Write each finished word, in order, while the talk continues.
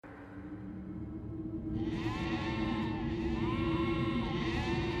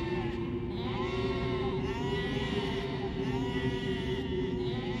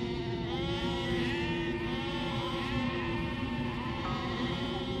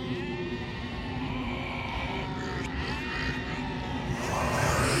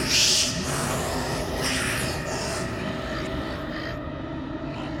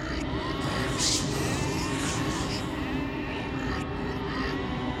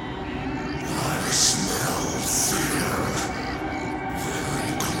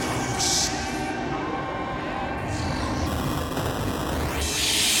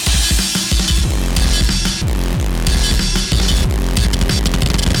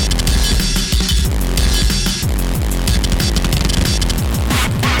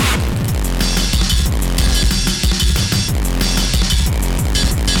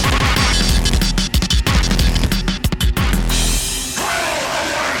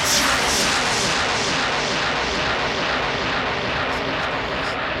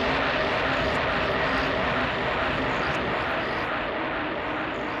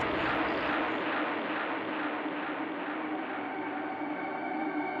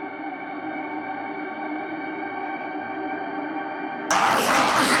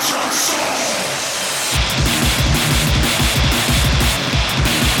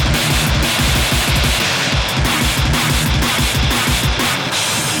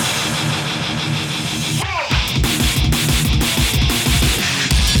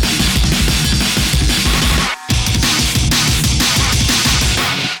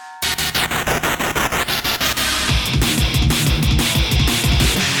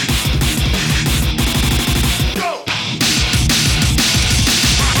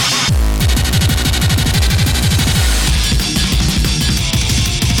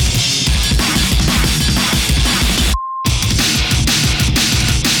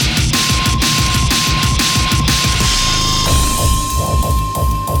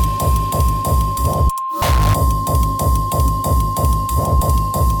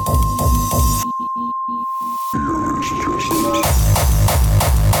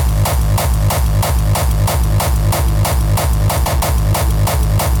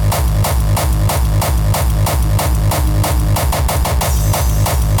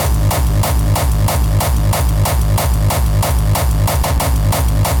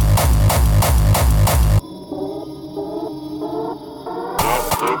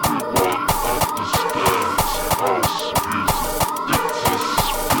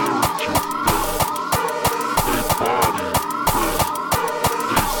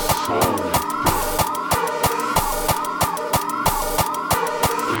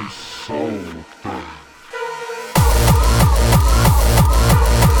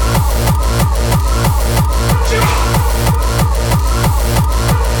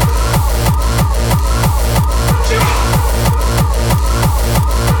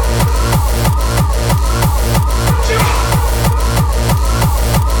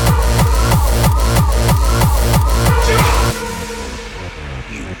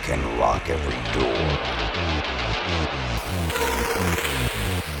can lock every door.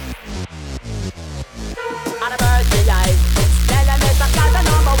 On a birthday, tell them it's a got the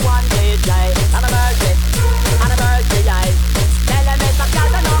number one DJ. On a birthday, tell them it's a got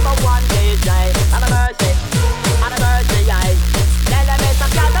the number one DJ. On a birthday, tell them it's a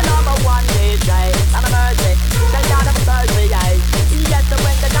got the number one DJ. On a birthday, tell them it's birthday. Yes, the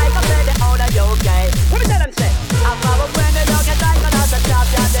when the guy comes in the owner UK. What me tell them say? I'm from when the young guys are not the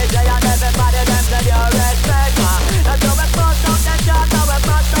champion DJ and everybody them say you respect. Now so we bust up the shot, now we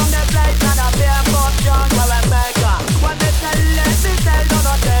bust on the place and a beer fuck John where we make her. When me tell do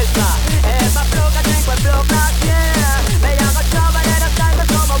not taste her. If I plug a drink, we plug last year. Me a go travel in the time to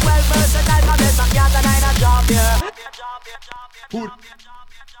come well versatile from this and gas and I not job here. Put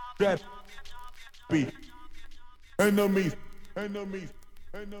that beat. Enemies.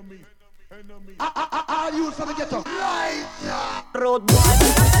 I use for the ghetto. Road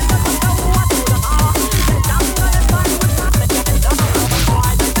boy.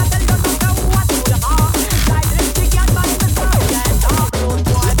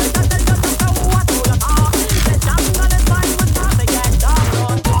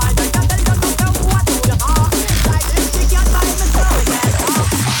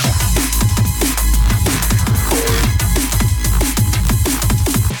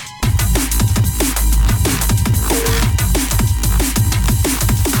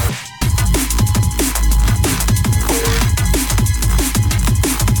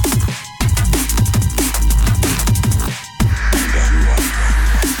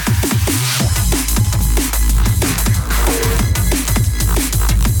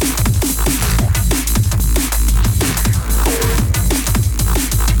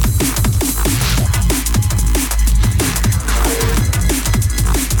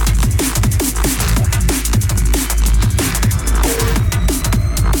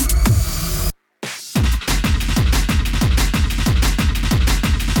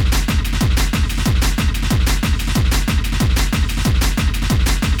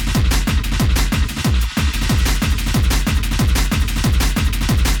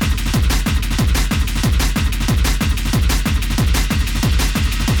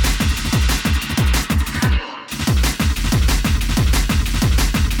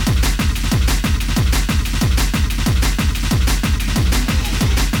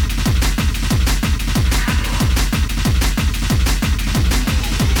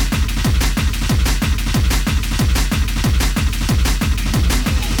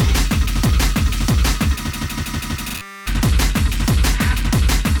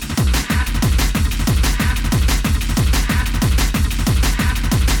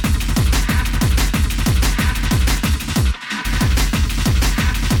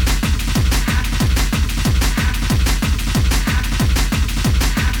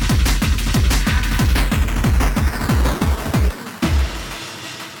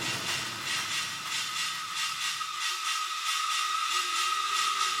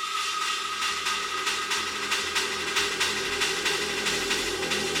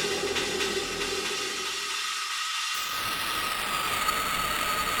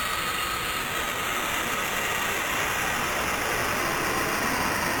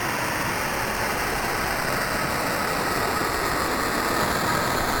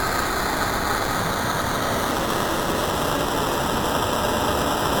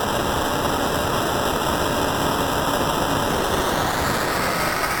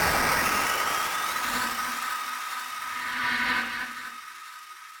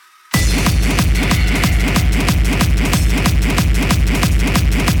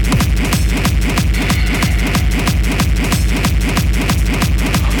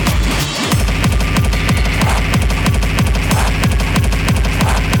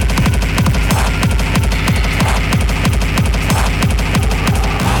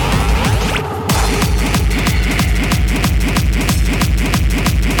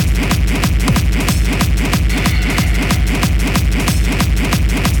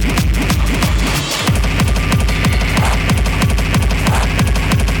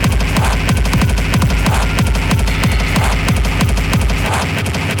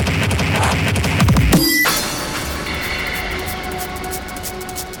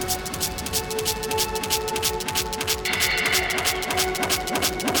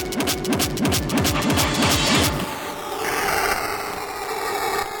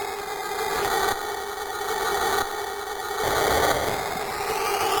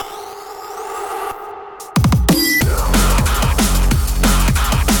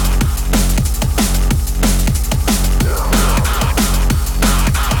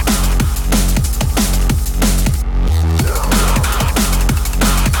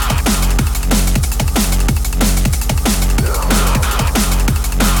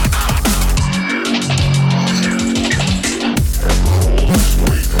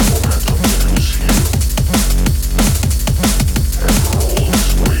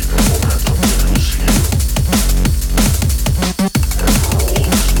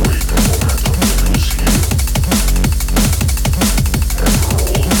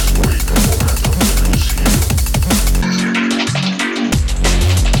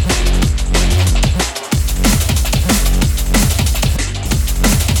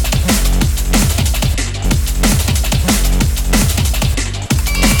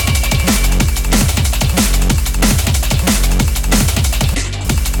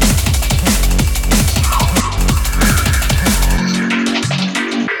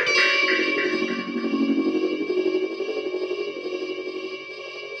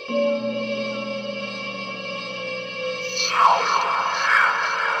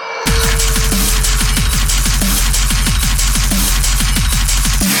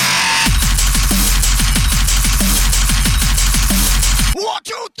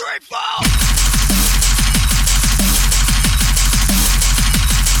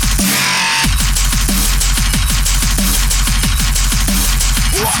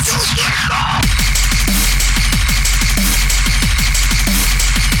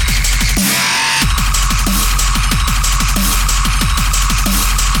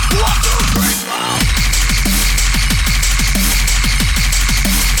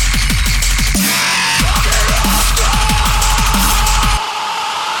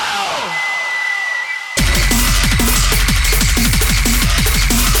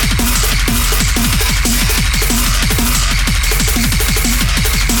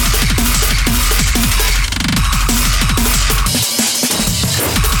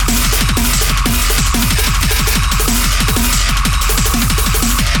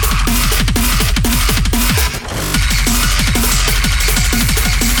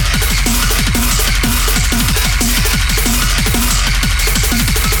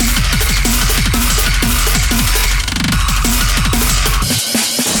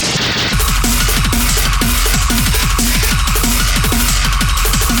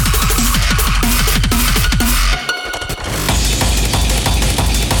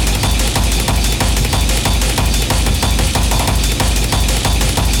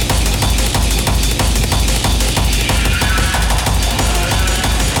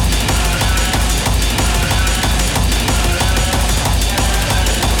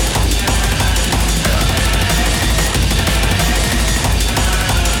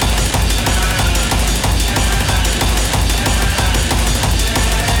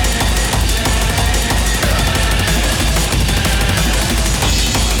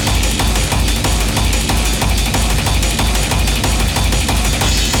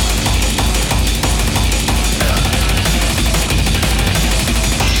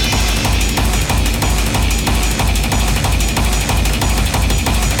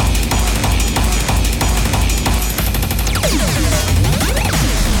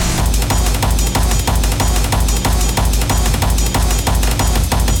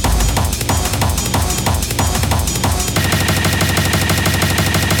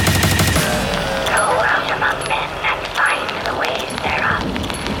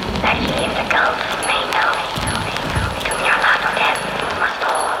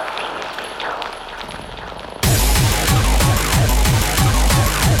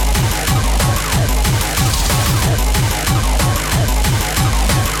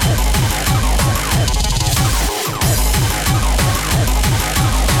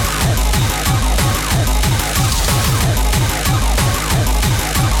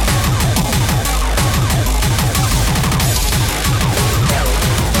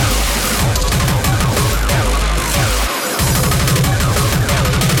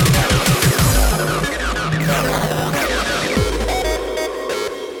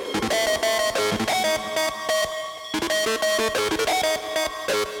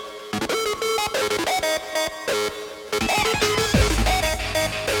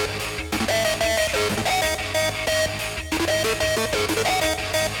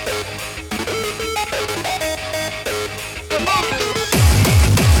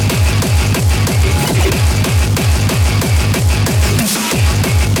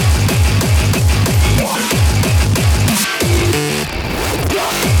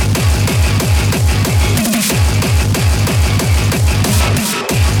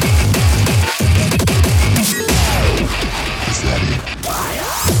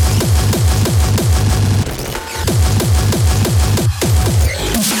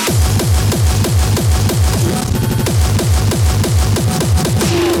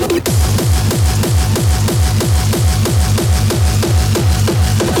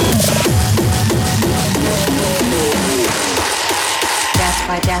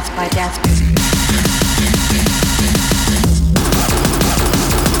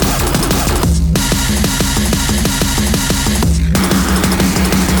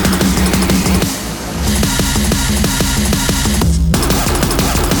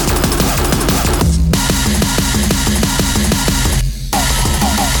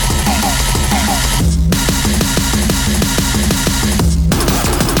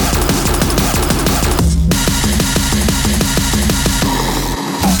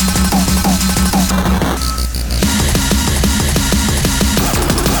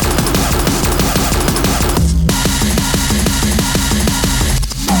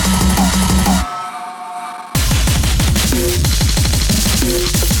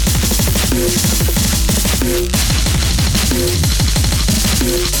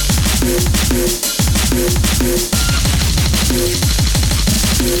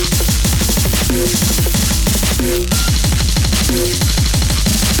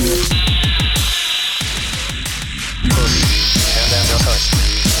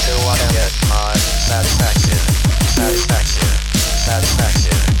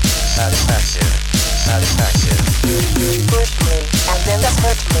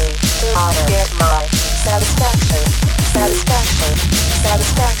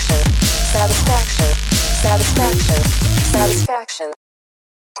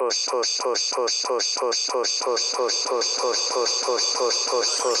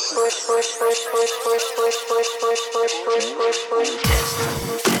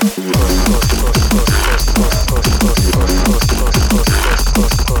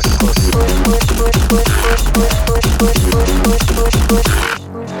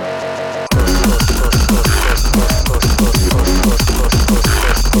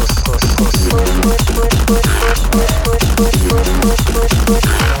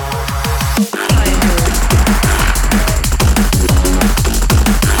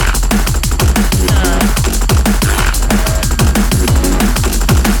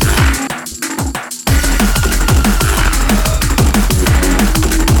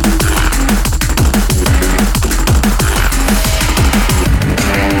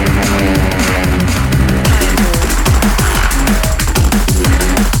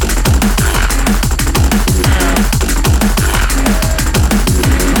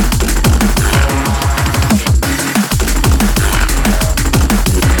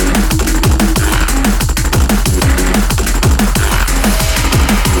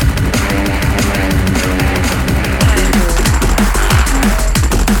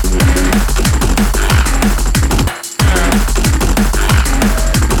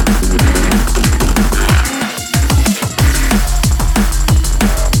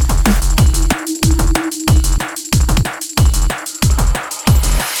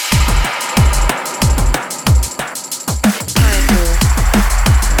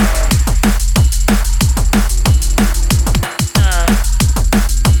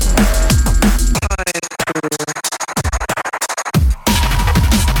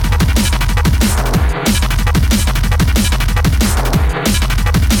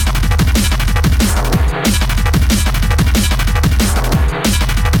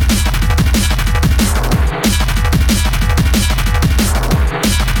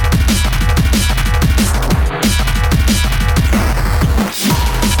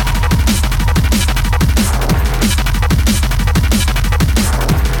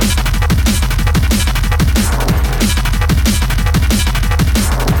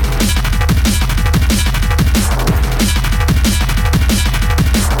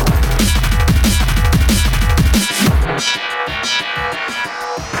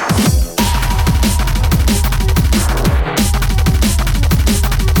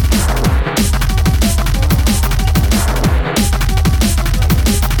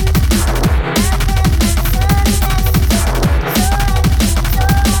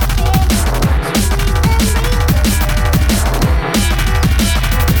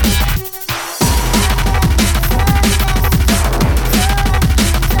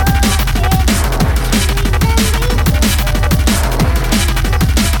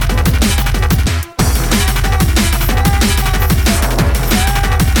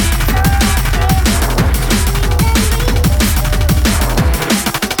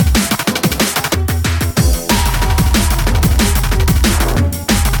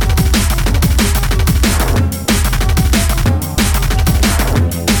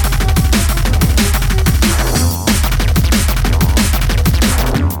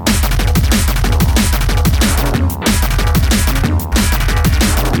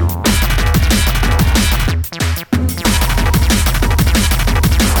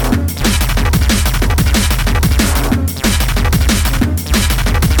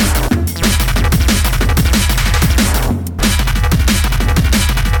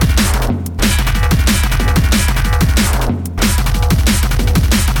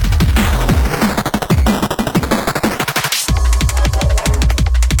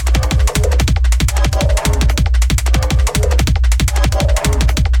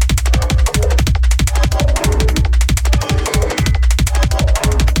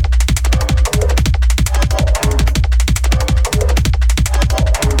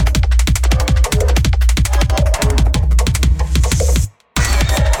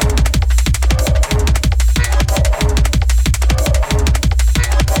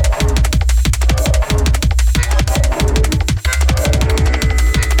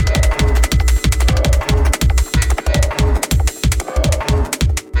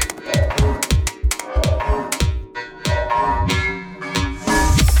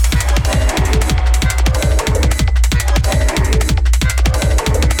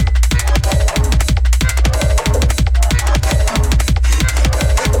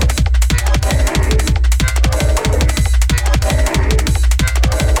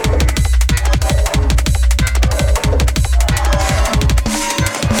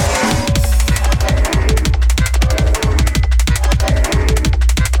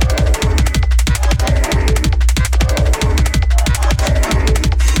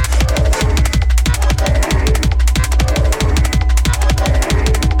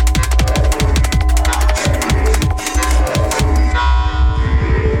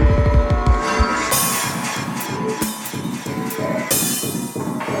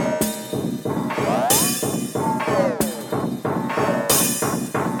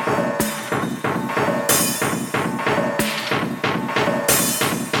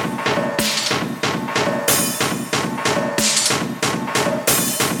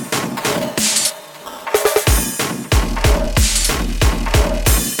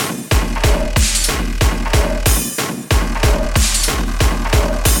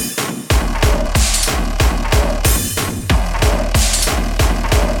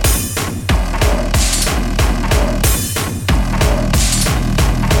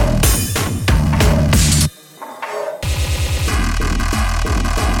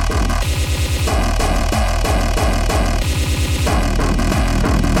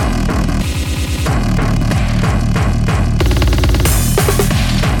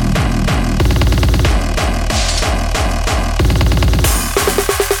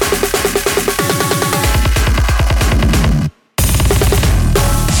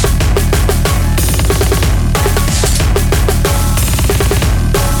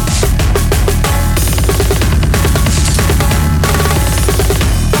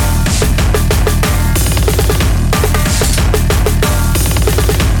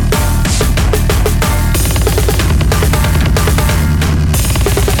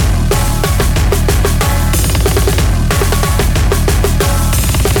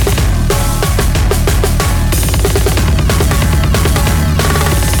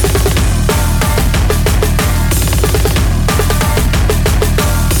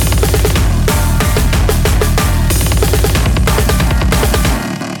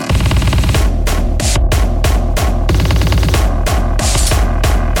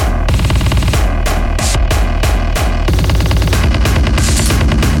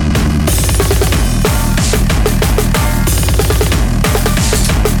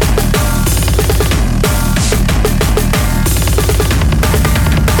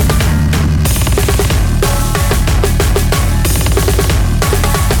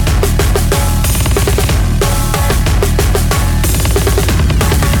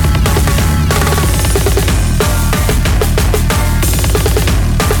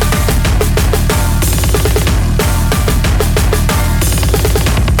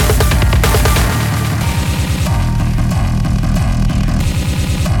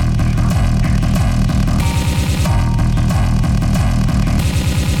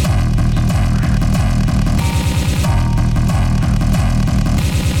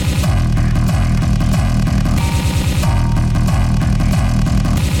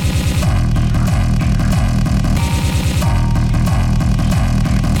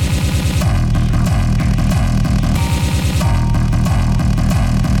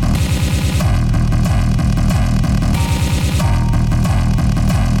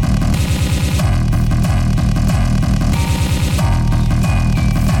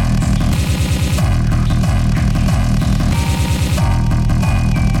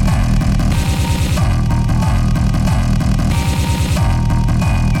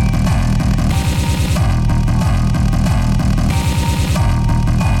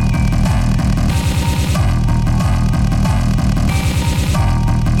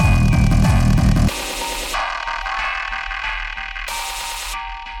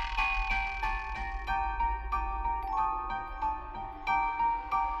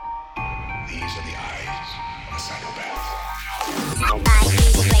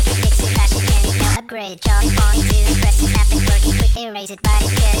 upgrade. Job on to press it, snap it, work it, quick erase it, write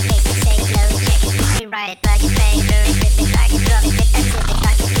it, cut it, paste it, save, load, check it, rewrite it, plug it, play it, burn it, rip it, drag it, drop it, zip it, zip it,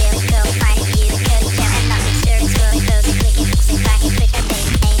 cut it, fill it, go, find it, view it, code it, jam it, lock it, stir it, scroll it, close it, click it, fix it, crack it, quick update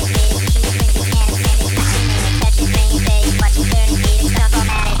it, name it, bid it, fingerprint it, scan it, send it, fax it, name it, touch it, bring it, pay it, watch it, turn it, read it, stop,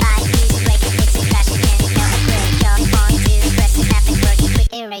 format it, buy it, use it, break it, fix it, crash it, turn it, no upgrade. Job on to press it, snap it, work it,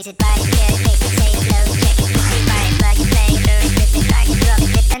 quick erase it, write it, cut it, paste it, save it, load it, check it, rewrite it, plug it, play it, burn it, rip it, drag it, drop it,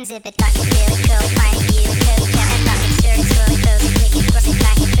 zip and zip it, lock it, fill it, code it, find it, view it, code it, jam it, lock it, stir it, scroll it, close it, click it, cross it,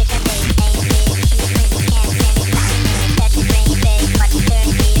 crack it, quick update it, name it, bid it, fingerprint it, scan it, send it, fax it, name it, touch it, bring it, pay it, watch it, turn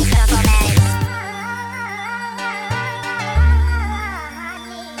it, read it, stop,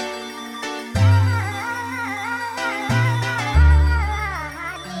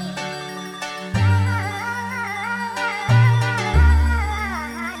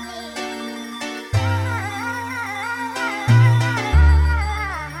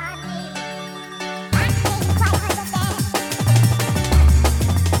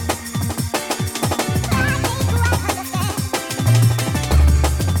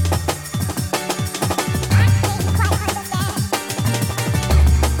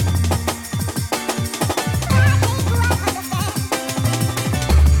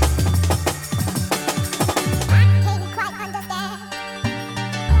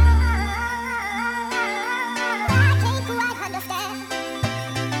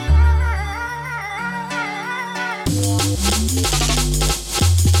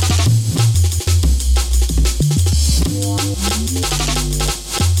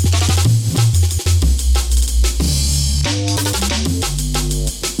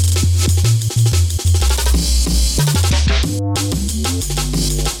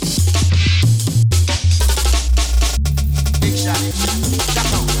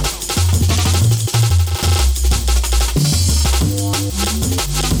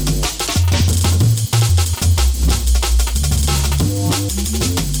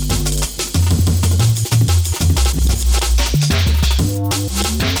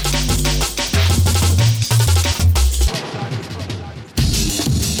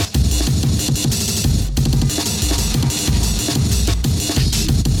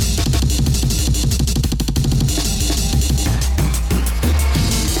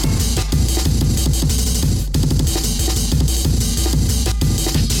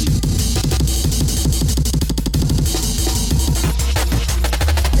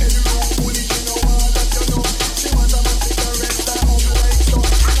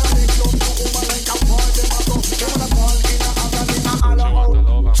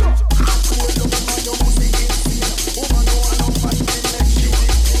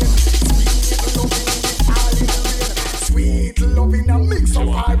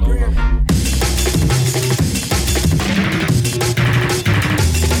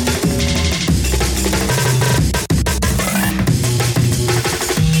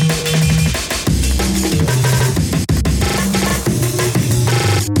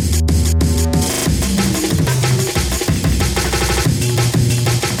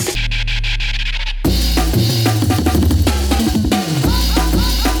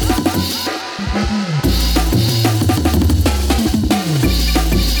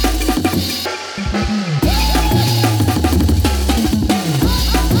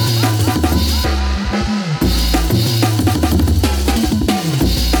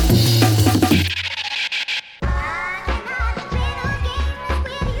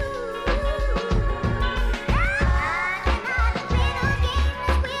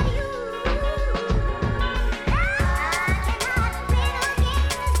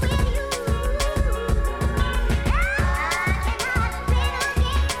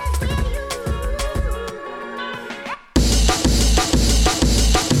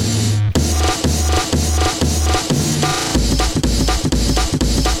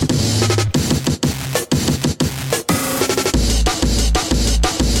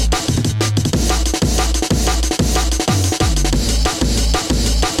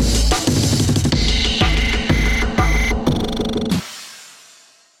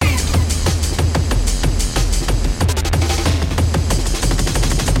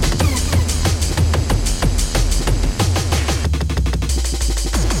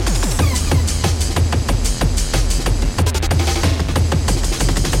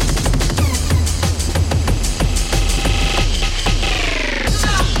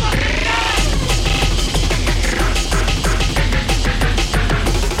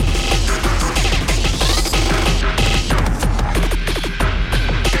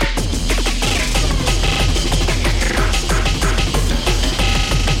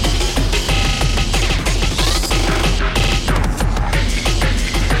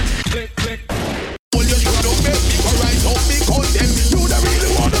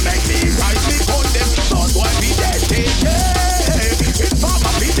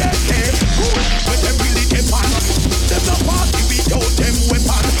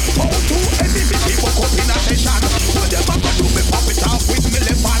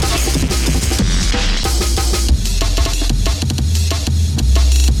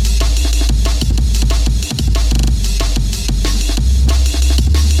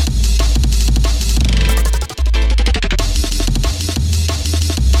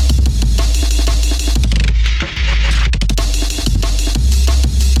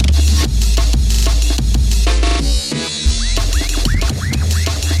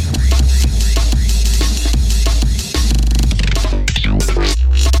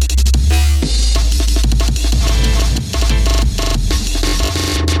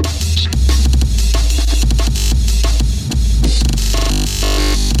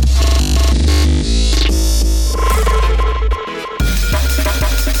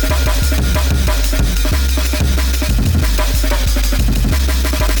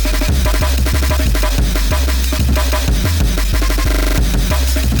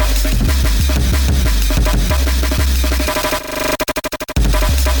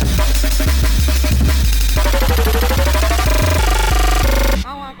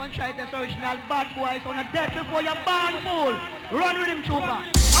 fight on a death before you're born, fool. Run with him, trooper.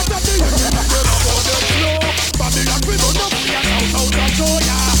 After the enemy them a go get slow, Babylon we run up here out and show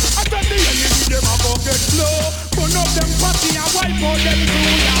ya. After the enemy them a go get slow, burn up them party and wipe out them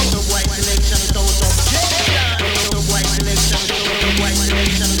through ya. The white selection is out of objection. The white selection, the white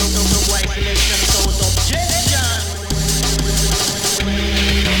selection, the white selection is out of objection.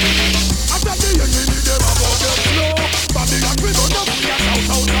 After the enemy them a go get slow, Babylon we run up here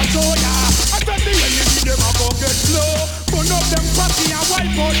out and show ya. After the enemy them a go get slow, burn up them party and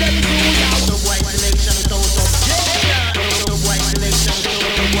wipe out them through ya. The white selection is out of objection. The white selection,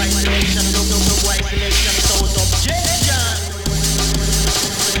 the white selection, the white selection is out of objection.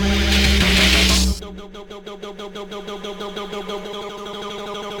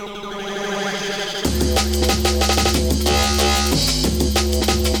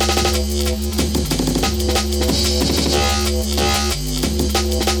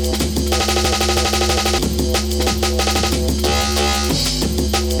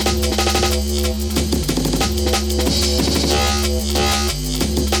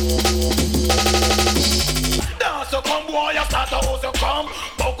 So come boy, you start to also come.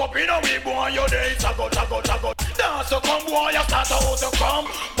 Buck up in a wee boy, your day tago, tago, tago. Dance, so come boy, you start to also come.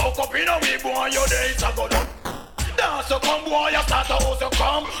 Buck up in a wee boy, your day tago. Dance, so come boy, you start to also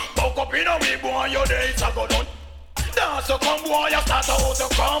come. Buck up in a wee boy, your day tago. Dance, so come boy, you start to also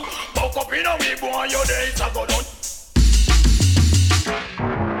come. Buck up in a wee boy, your day tago.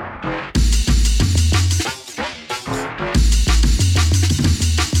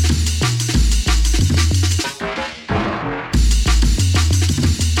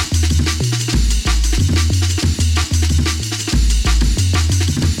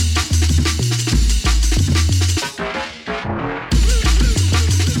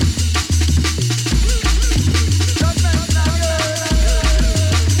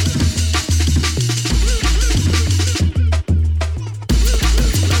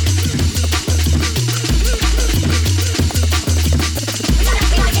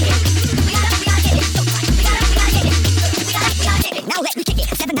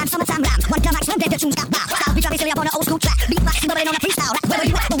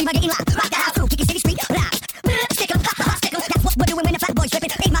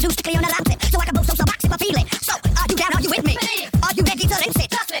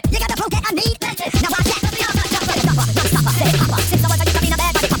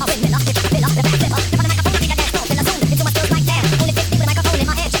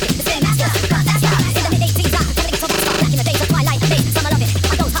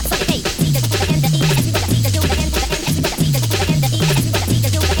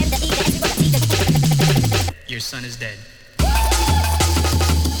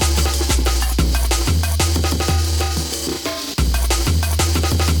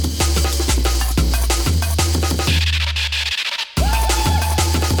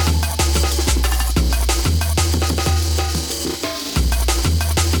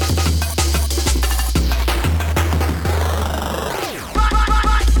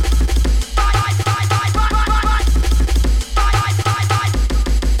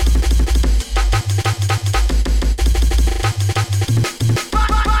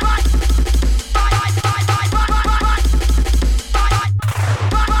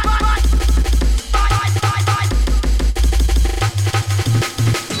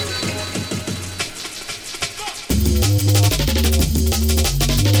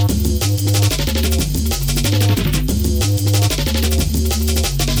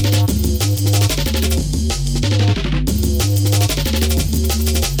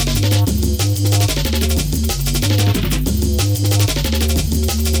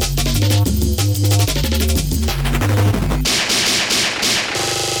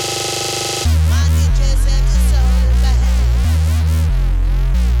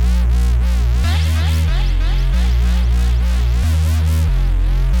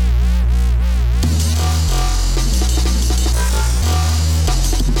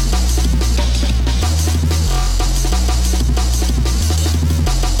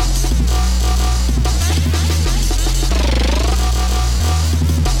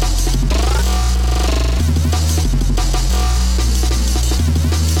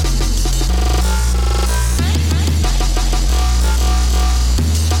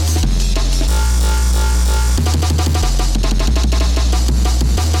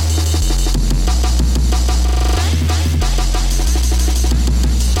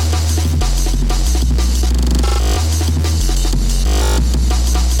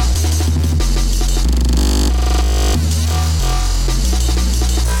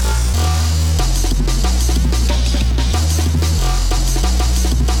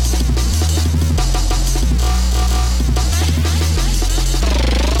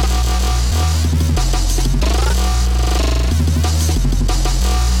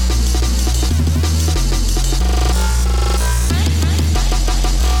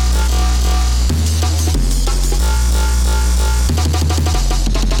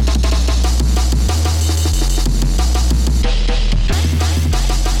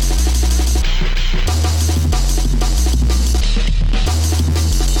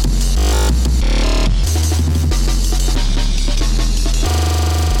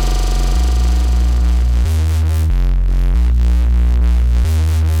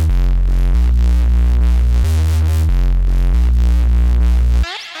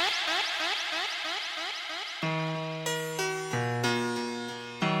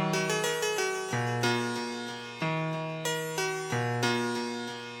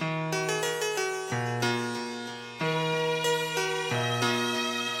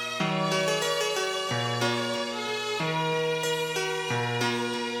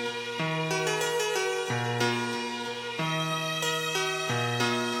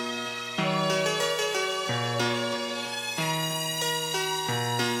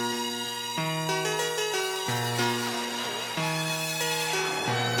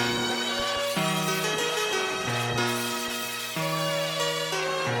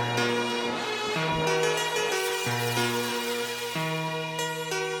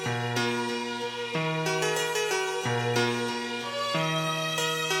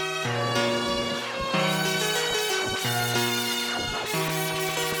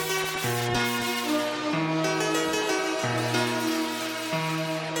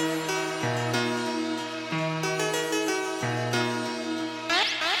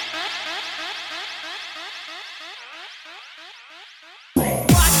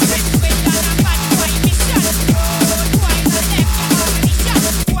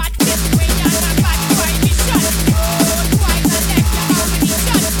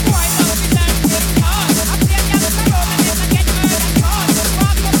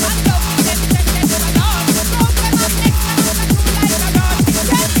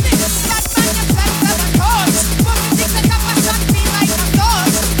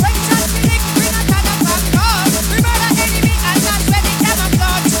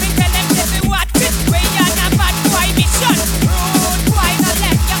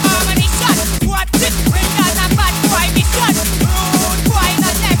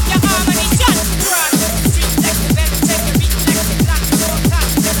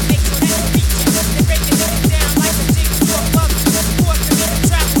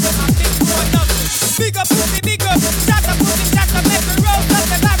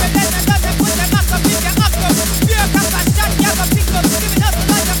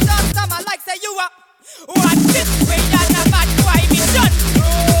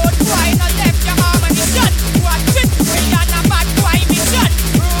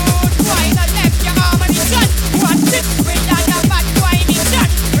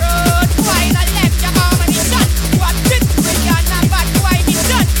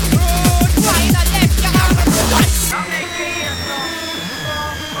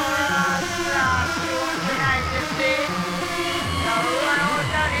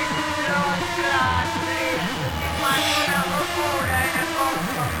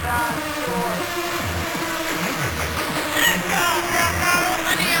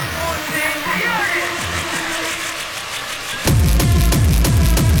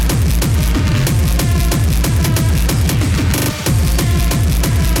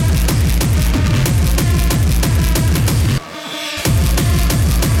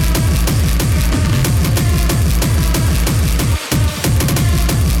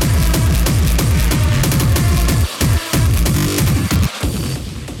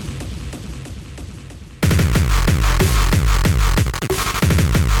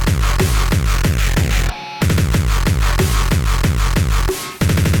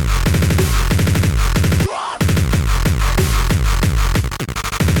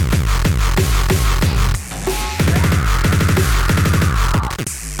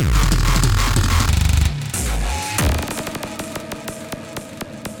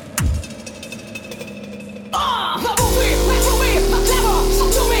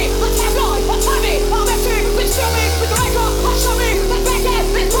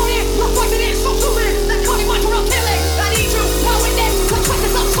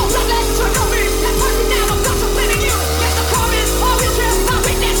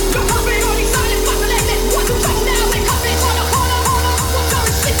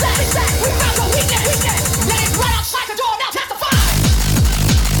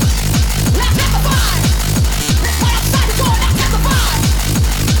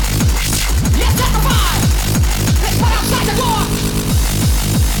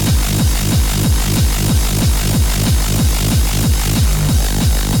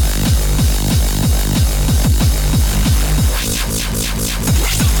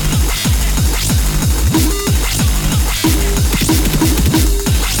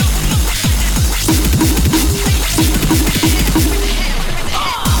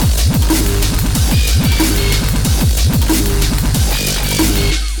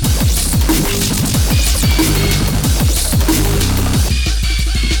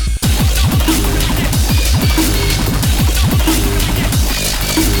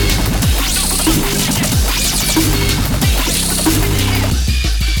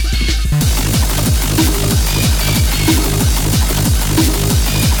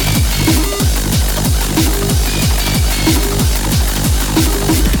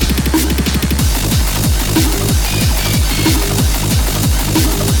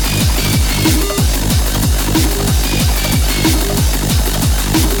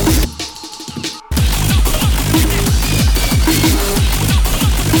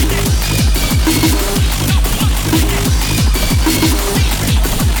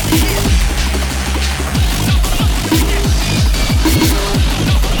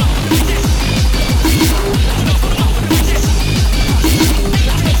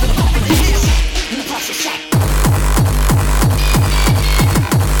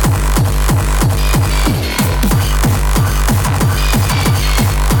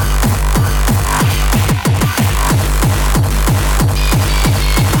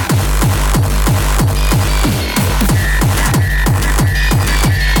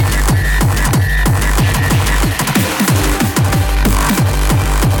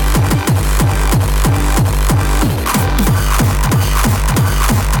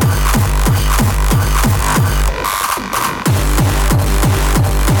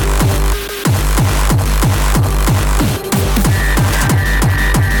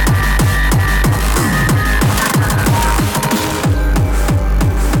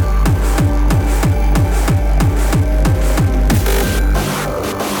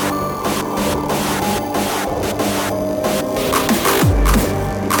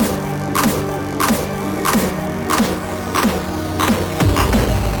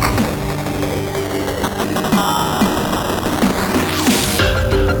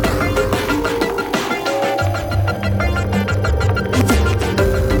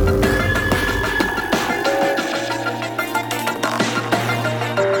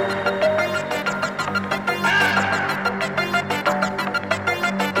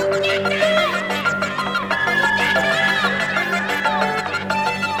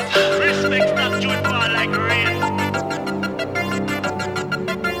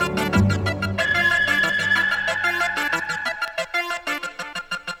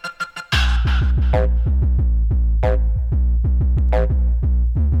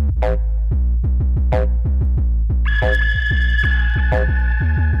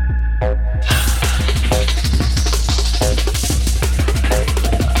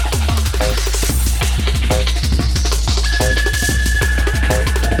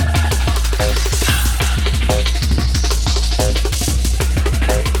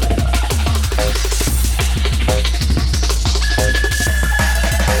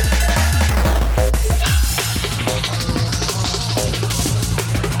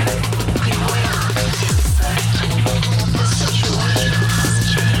 Situation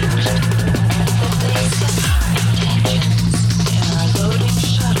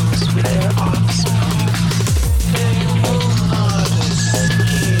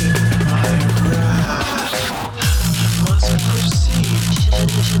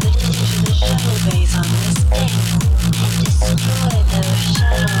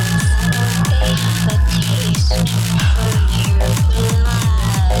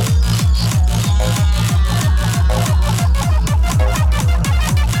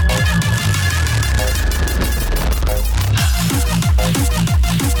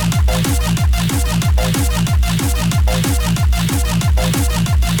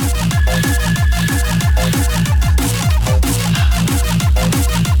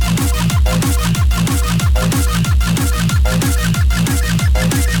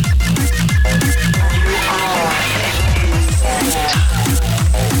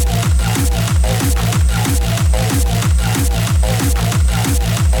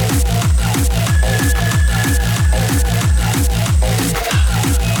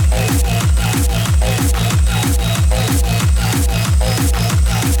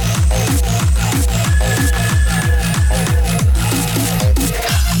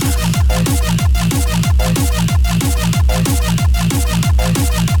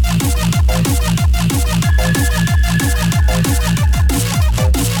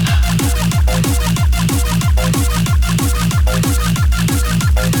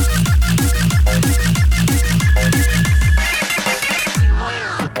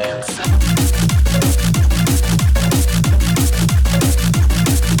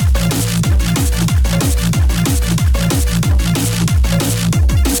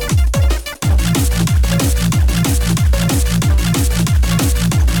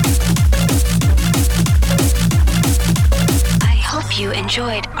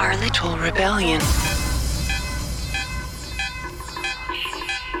rebellion.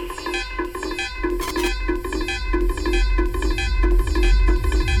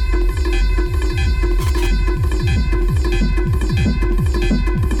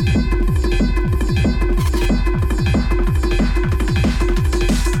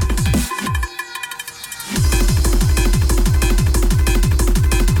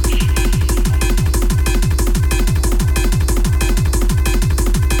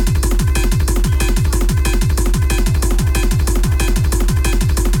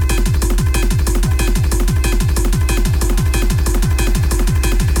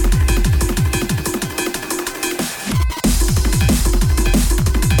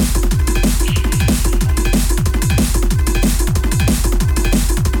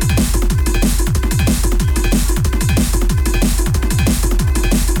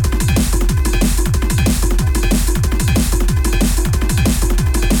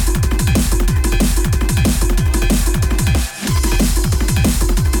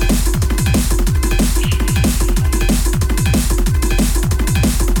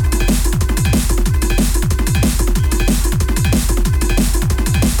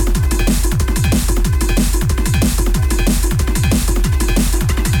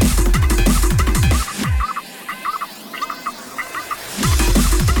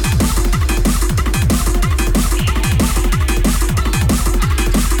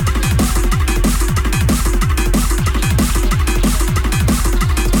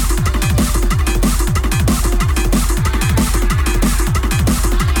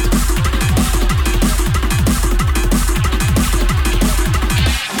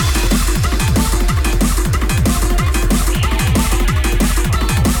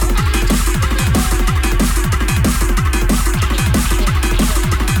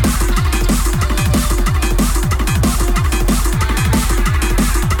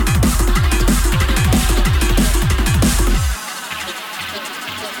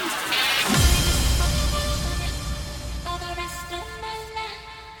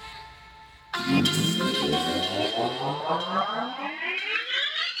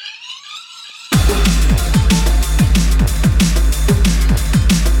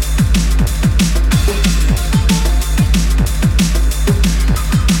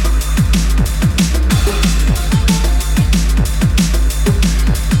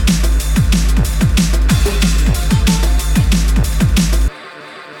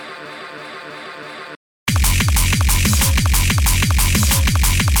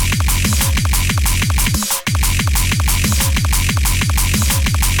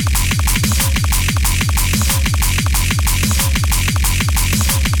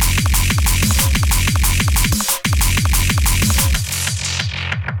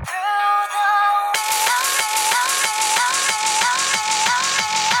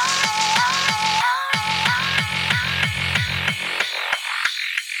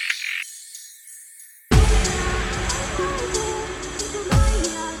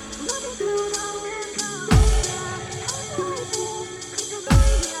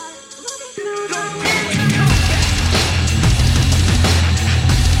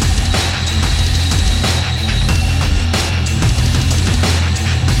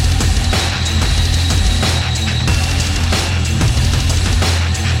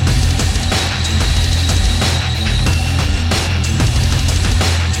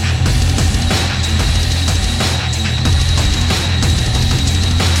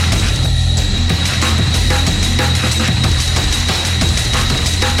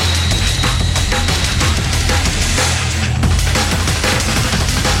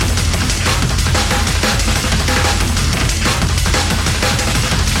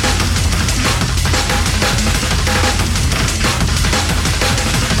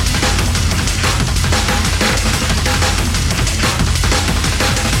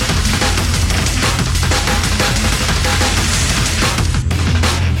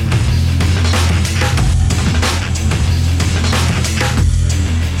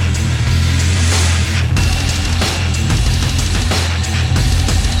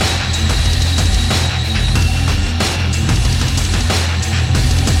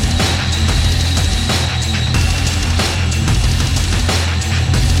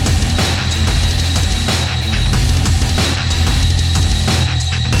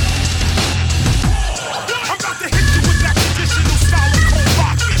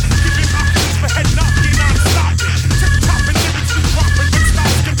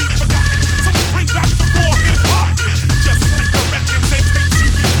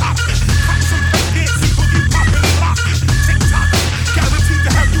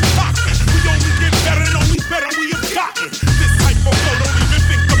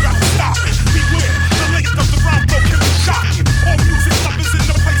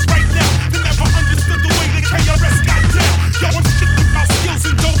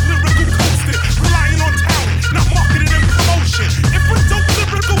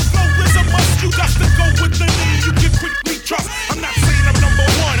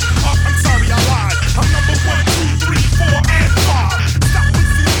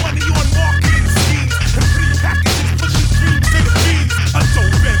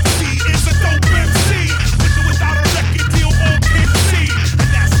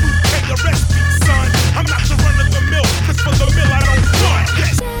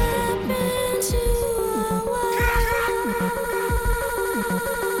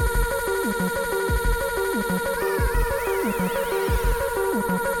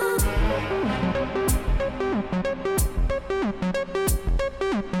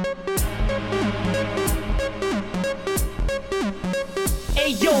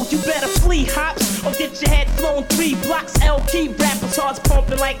 get your head flown 3 blocks. L-key rappers hearts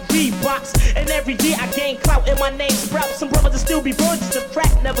pumping like Reeboks. And every year I gain clout and my name sprouts. Some brothers will still be virgins, the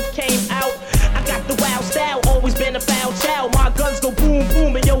crack never came out. I got the wild style, always been a foul child. My guns go boom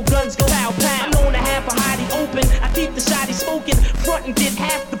boom and your guns go pow pow. I'm known to have a hottie open, I keep the shotty smoking. Front and get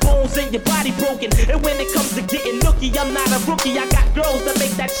half the bones in your body broken. And when it comes to getting nookie, I'm not a rookie. I got girls that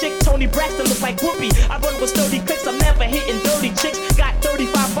make that chick Tony Braxton look like Whoopi. I run with sturdy clicks, I'm never hitting dirty chicks. Got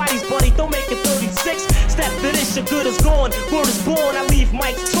 35 bodies, buddy, don't make it 36. Step to this, your good is gone. Word is born, I leave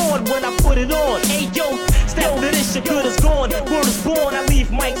mics torn when I put it on. Hey yo, step to this, your good is gone. Word is born, I leave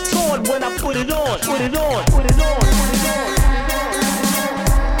mics torn when I put it on. Put it on, put it on, put it on.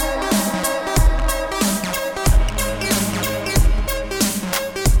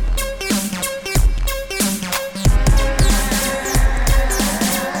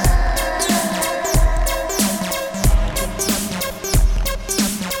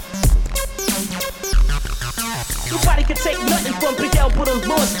 Take nothing from Big L, but a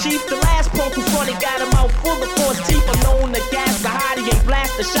lost chief. The last punk who funny got a mouth full of false teeth. I'm known to gas the hottie and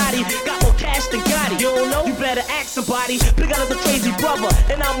blast the shotty. Got more cash than Gotti. You don't know? You better ask somebody. Big L is a crazy brother,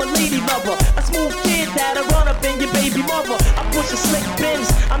 and I'm a lady lover. A smooth kid that'll run up in your baby mother. I push a slick bins.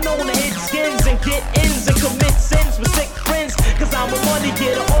 I'm known to hit skins and get ins and commit sins with sick friends. Cause I'm a money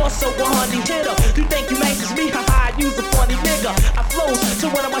getter, also a honey hitter. You think you nice as me? Haha, I use a funny nigga. I flows to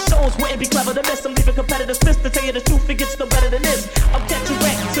one of my shows, wouldn't be clever to miss. I'm leaving competitors pissed. To tell you the truth, it gets no better than this. I'll catch a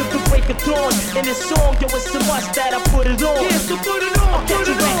wreck till the break of dawn. In this song, yo, it's a must that I put it on. Yeah, so put it on. I'll catch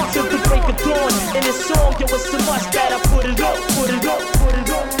a wreck till the break of dawn. In this song, yo, it's a must that I put it on. Put it on, put it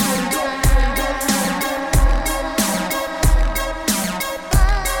on, put it on.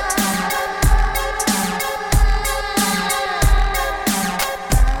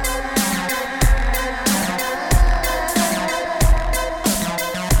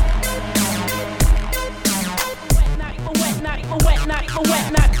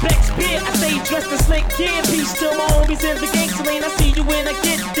 I stay dressed in slick gear. Peace to my homies in the gangster lane. I see you when I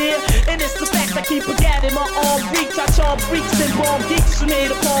get there. And it's the fact I keep a gat in my arm reach. I charm freaks and bomb geeks from here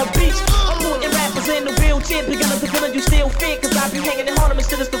to Palm Beach. I'm putting rappers in the wheelchair. Big up the villain, you still fear. Cause I be hanging in Harlem and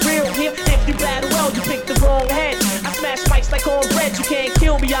shit is the real here. If you battle well, you pick the wrong head. I smash mics like cornbread. You can't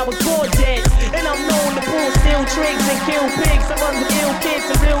kill me, I was born dead. And I'm known to pull steel trigs and kill pigs. I run with ill kids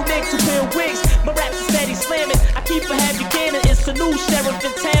and real niggas who peel wigs. My raps are steady slamming. I keep a heavy cannon. It's a new sheriff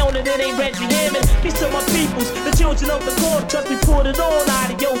in town and it ain't Reggie Hammond. Peace to my peoples, the children of the corn. Trust me, put it on.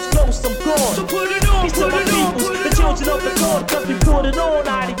 Adios, ghost, I'm gone. So put it on. Peace to my peoples, the children of the corn. Trust me, put it on.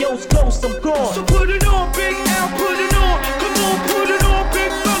 Adios, ghost, I'm gone. So put it on, Big L, put it on. Come on, put it on,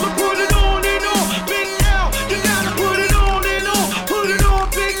 big fella, put it on and on. Big L, you gotta put it on and on. Put it on,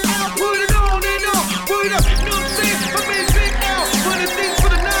 Big L, put it on and on. Put it up, you know what I'm saying? I mean, Big L, for the things for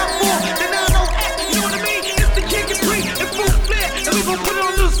the 9-4, the 908, you know what I mean? It's the king and free and full flare, and we gon' put it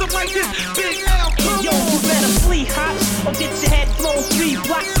on little stuff like this. Big L, come yo, you better flee hops or get your head flown 3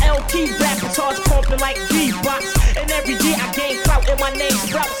 blocks. L-key rappers hearts pumping like Reeboks. And every year I gain clout and my name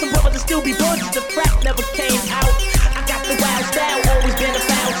sprouts. Some brothers will still be virgins, the crack never came out. I got the wild style, always been a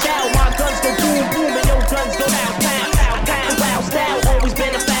foul